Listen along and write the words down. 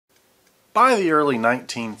By the early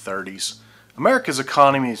 1930s, America's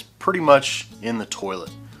economy is pretty much in the toilet.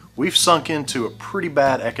 We've sunk into a pretty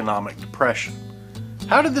bad economic depression.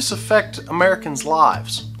 How did this affect Americans'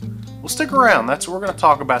 lives? Well, stick around. That's what we're going to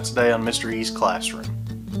talk about today on Mr. E's Classroom.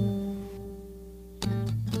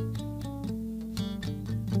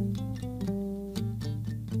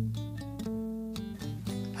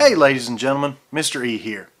 Hey ladies and gentlemen, Mr. E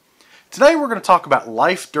here. Today we're going to talk about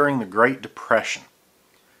life during the Great Depression.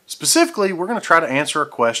 Specifically, we're going to try to answer a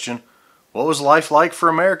question: what was life like for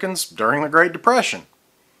Americans during the Great Depression?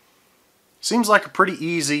 Seems like a pretty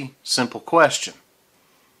easy, simple question.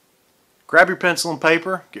 Grab your pencil and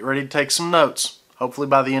paper, get ready to take some notes. Hopefully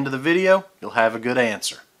by the end of the video, you'll have a good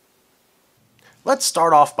answer. Let's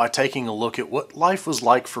start off by taking a look at what life was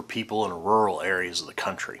like for people in rural areas of the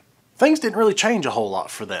country. Things didn't really change a whole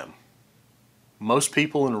lot for them. Most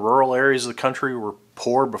people in rural areas of the country were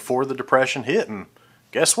poor before the Depression hit, and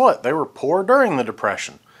guess what? They were poor during the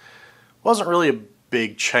Depression. Wasn't really a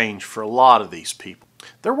big change for a lot of these people.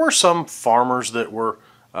 There were some farmers that were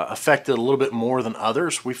affected a little bit more than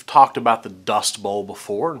others. We've talked about the Dust Bowl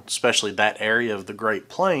before, especially that area of the Great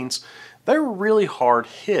Plains. They were really hard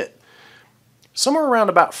hit. Somewhere around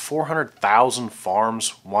about 400,000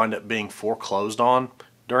 farms wind up being foreclosed on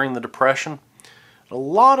during the Depression. A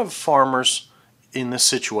lot of farmers in this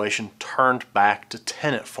situation turned back to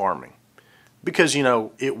tenant farming because, you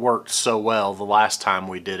know, it worked so well the last time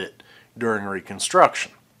we did it during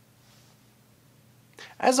Reconstruction.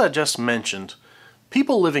 As I just mentioned,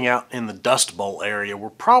 people living out in the Dust Bowl area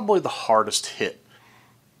were probably the hardest hit.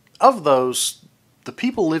 Of those, the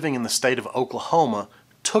people living in the state of Oklahoma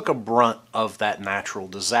took a brunt of that natural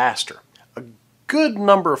disaster. A good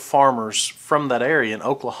number of farmers from that area in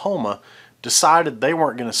Oklahoma decided they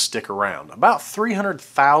weren't going to stick around. About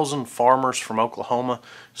 300,000 farmers from Oklahoma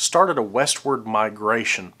started a westward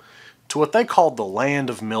migration to what they called the land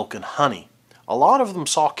of milk and honey. A lot of them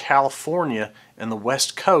saw California and the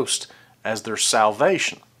West Coast as their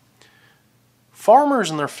salvation. Farmers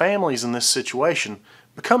and their families in this situation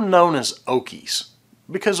become known as Okies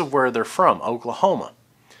because of where they're from, Oklahoma.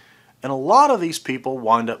 And a lot of these people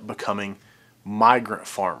wind up becoming migrant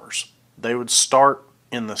farmers. They would start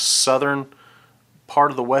in the southern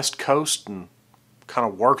part of the West Coast and kind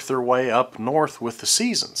of work their way up north with the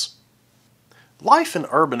seasons. Life in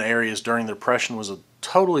urban areas during the Depression was a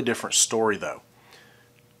totally different story though.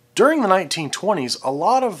 During the 1920s, a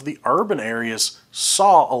lot of the urban areas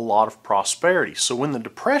saw a lot of prosperity. So when the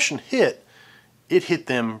Depression hit, it hit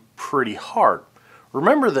them pretty hard.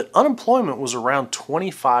 Remember that unemployment was around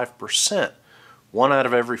 25%. 1 out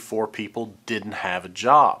of every 4 people didn't have a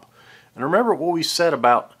job. And remember what we said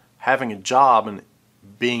about having a job and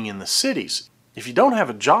being in the cities. If you don't have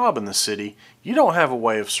a job in the city, you don't have a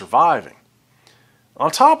way of surviving.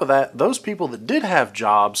 On top of that, those people that did have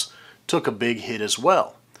jobs took a big hit as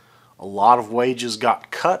well. A lot of wages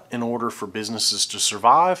got cut in order for businesses to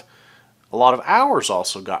survive. A lot of hours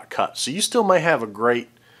also got cut. So you still may have a great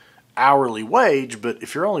hourly wage, but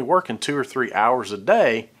if you're only working 2 or 3 hours a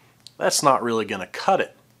day, that's not really going to cut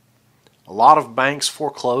it. A lot of banks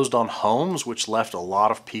foreclosed on homes, which left a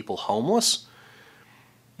lot of people homeless.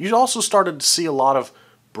 You also started to see a lot of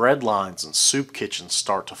bread lines and soup kitchens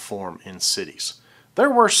start to form in cities. There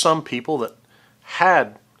were some people that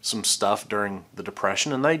had some stuff during the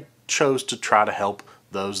Depression, and they chose to try to help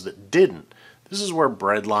those that didn't. This is where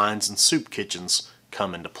bread lines and soup kitchens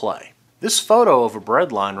come into play. This photo of a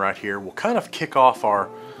bread line right here will kind of kick off our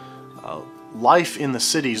life in the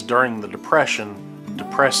cities during the Depression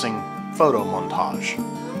depressing photo montage.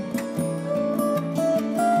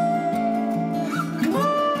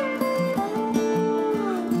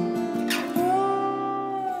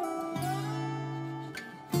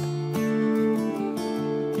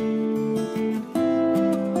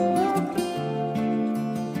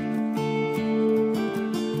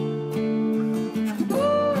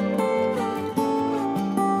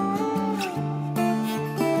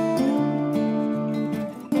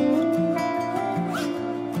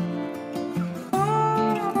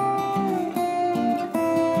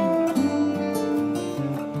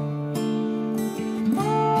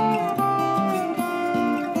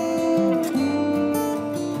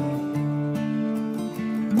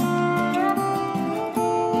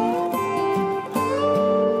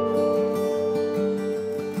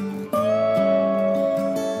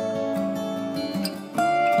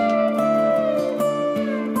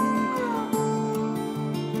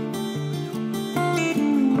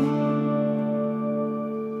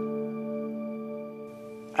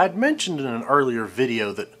 I'd mentioned in an earlier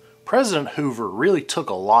video that President Hoover really took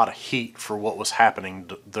a lot of heat for what was happening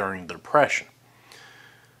during the Depression.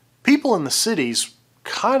 People people in the cities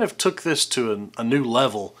kind of took this to a new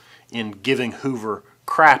level in giving Hoover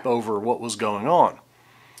crap over what was going on.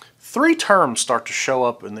 Three terms start to show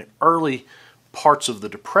up in the early parts of the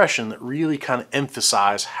Depression that really kind of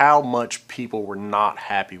emphasize how much people were not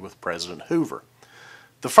happy with President Hoover.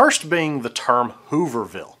 The first being the term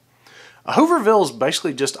Hooverville. A Hooverville is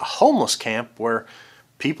basically just a homeless camp where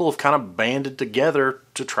people have kind of banded together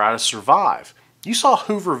to try to survive. You saw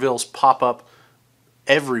Hoovervilles pop up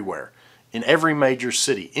everywhere, in every major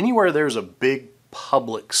city. Anywhere there's a big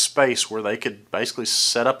public space where they could basically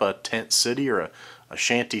set up a tent city or a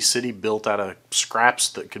shanty city built out of scraps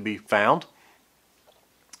that could be found.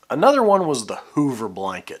 Another one was the Hoover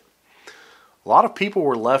blanket. A lot of people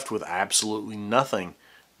were left with absolutely nothing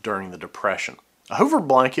during the Depression. A Hoover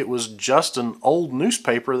blanket was just an old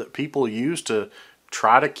newspaper that people used to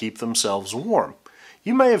try to keep themselves warm.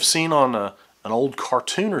 You may have seen on an old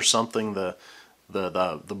cartoon or something the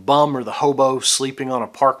bum or the hobo sleeping on a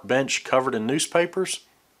park bench covered in newspapers.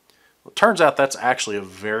 Well, it turns out that's actually a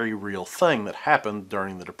very real thing that happened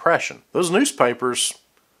during the Depression. Those newspapers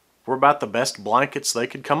were about the best blankets they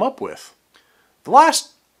could come up with. The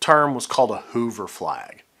last term was called a Hoover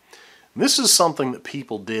flag. This is something that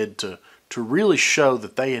people did to really show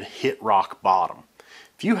that they had hit rock bottom.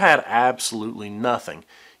 If you had absolutely nothing,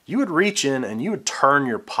 you would reach in and you would turn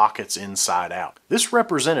your pockets inside out. This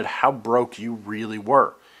represented how broke you really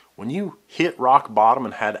were. When you hit rock bottom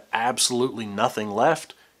and had absolutely nothing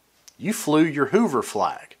left, you flew your Hoover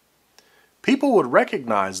flag. People would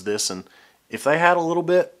recognize this, and if they had a little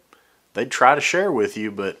bit, they'd try to share with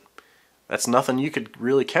you, but that's nothing you could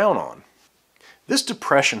really count on. This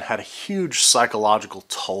Depression had a huge psychological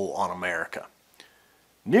toll on America.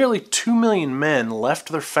 Nearly 2 million men left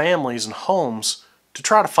their families and homes to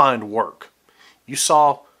try to find work. You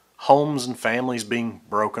saw homes and families being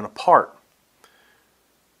broken apart.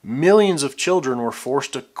 Millions of children were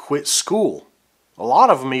forced to quit school. A lot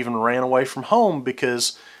of them even ran away from home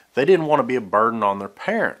because they didn't want to be a burden on their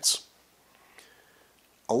parents.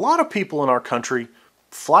 A lot of people in our country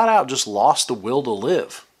flat out just lost the will to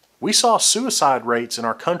live. We saw suicide rates in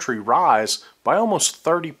our country rise by almost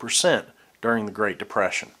 30% during the Great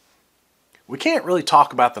Depression. We can't really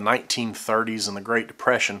talk about the 1930s and the Great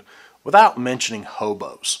Depression without mentioning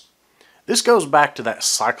hobos. This goes back to that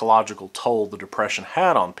psychological toll the Depression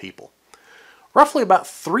had on people. Roughly about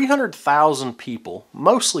 300,000 people,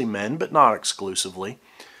 mostly men but not exclusively,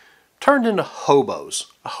 turned into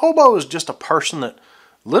hobos. A hobo is just a person that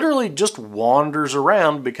literally just wanders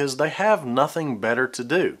around because they have nothing better to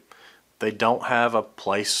do. They don't have a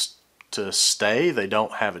place to stay. They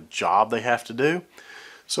don't have a job they have to do.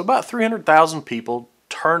 So about 300,000 people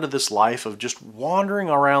turned to this life of just wandering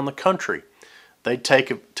around the country. They'd take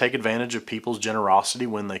advantage of people's generosity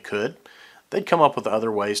when they could. They'd come up with other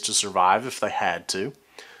ways to survive if they had to.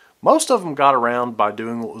 Most of them got around by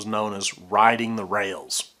doing what was known as riding the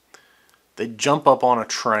rails. They'd jump up on a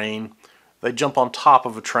train. They'd jump on top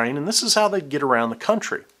of a train, and this is how they'd get around the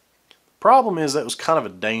country. The problem is that was kind of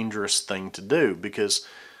a dangerous thing to do because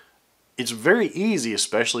it's very easy,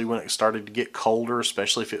 especially when it started to get colder,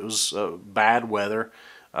 especially if it was bad weather,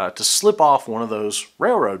 to slip off one of those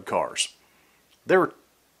railroad cars. There were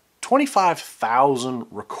 25,000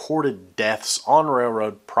 recorded deaths on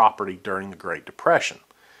railroad property during the Great Depression.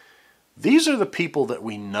 These are the people that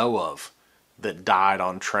we know of that died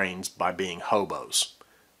on trains by being hobos.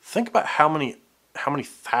 Think about how many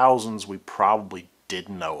thousands we probably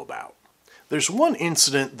didn't know about. There's one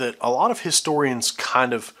incident that a lot of historians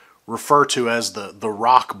kind of refer to as the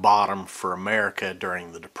rock bottom for America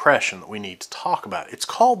during the Depression that we need to talk about. It's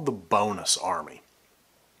called the Bonus Army.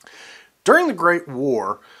 During the Great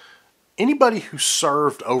War, anybody who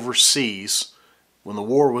served overseas when the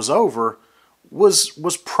war was over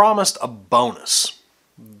was promised a bonus.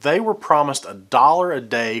 They were promised $1 a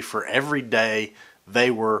day for every day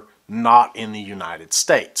they were not in the United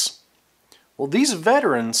States. Well, these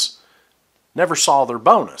veterans never saw their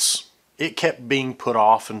bonus. It kept being put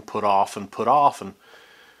off and put off and put off, and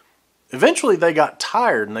eventually they got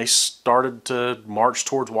tired and they started to march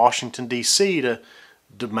towards Washington, D.C. to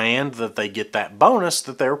demand that they get that bonus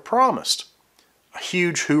that they were promised. A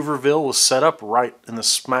huge Hooverville was set up right in the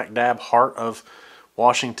smack dab heart of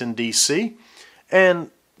Washington, D.C.,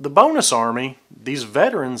 and the Bonus Army, these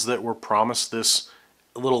veterans that were promised this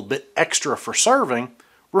little bit extra for serving,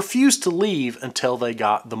 refused to leave until they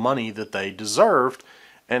got the money that they deserved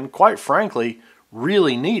and, quite frankly,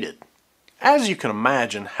 really needed. As you can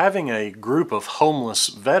imagine, having a group of homeless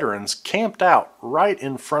veterans camped out right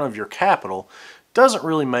in front of your Capitol doesn't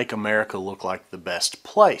really make America look like the best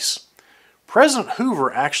place. President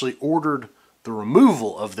Hoover actually ordered the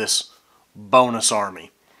removal of this bonus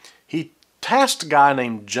army. He tasked a guy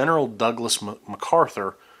named General Douglas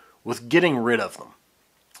MacArthur with getting rid of them.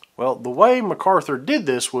 Well, the way MacArthur did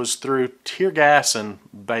this was through tear gas and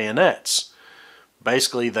bayonets.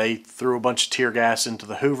 Basically, they threw a bunch of tear gas into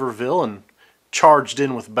the Hooverville and charged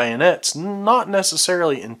in with bayonets, not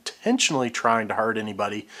necessarily intentionally trying to hurt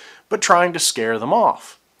anybody, but trying to scare them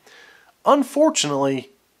off.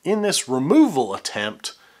 Unfortunately, in this removal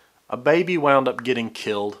attempt, a baby wound up getting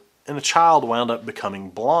killed and a child wound up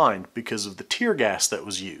becoming blind because of the tear gas that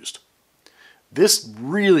was used. This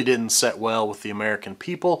really didn't set well with the American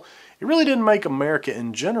people. It really didn't make America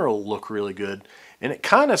in general look really good, and it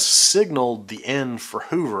kind of signaled the end for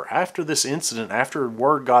Hoover. After this incident, after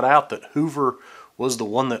word got out that Hoover was the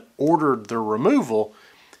one that ordered the removal,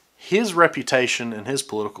 his reputation and his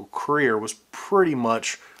political career was pretty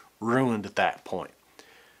much ruined at that point.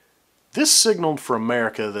 This signaled for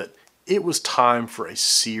America that it was time for a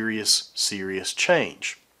serious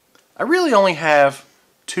change. I really only have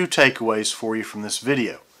two takeaways for you from this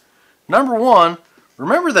video. Number one,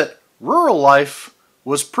 remember that rural life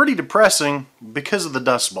was pretty depressing because of the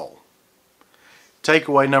Dust Bowl.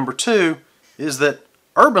 Takeaway number two is that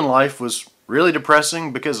urban life was really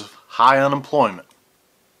depressing because of high unemployment.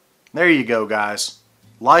 There you go, guys.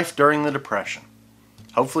 Life during the Depression.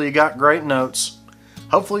 Hopefully you got great notes.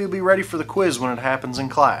 Hopefully you'll be ready for the quiz when it happens in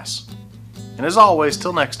class. And as always,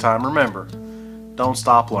 till next time, remember, don't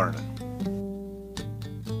stop learning.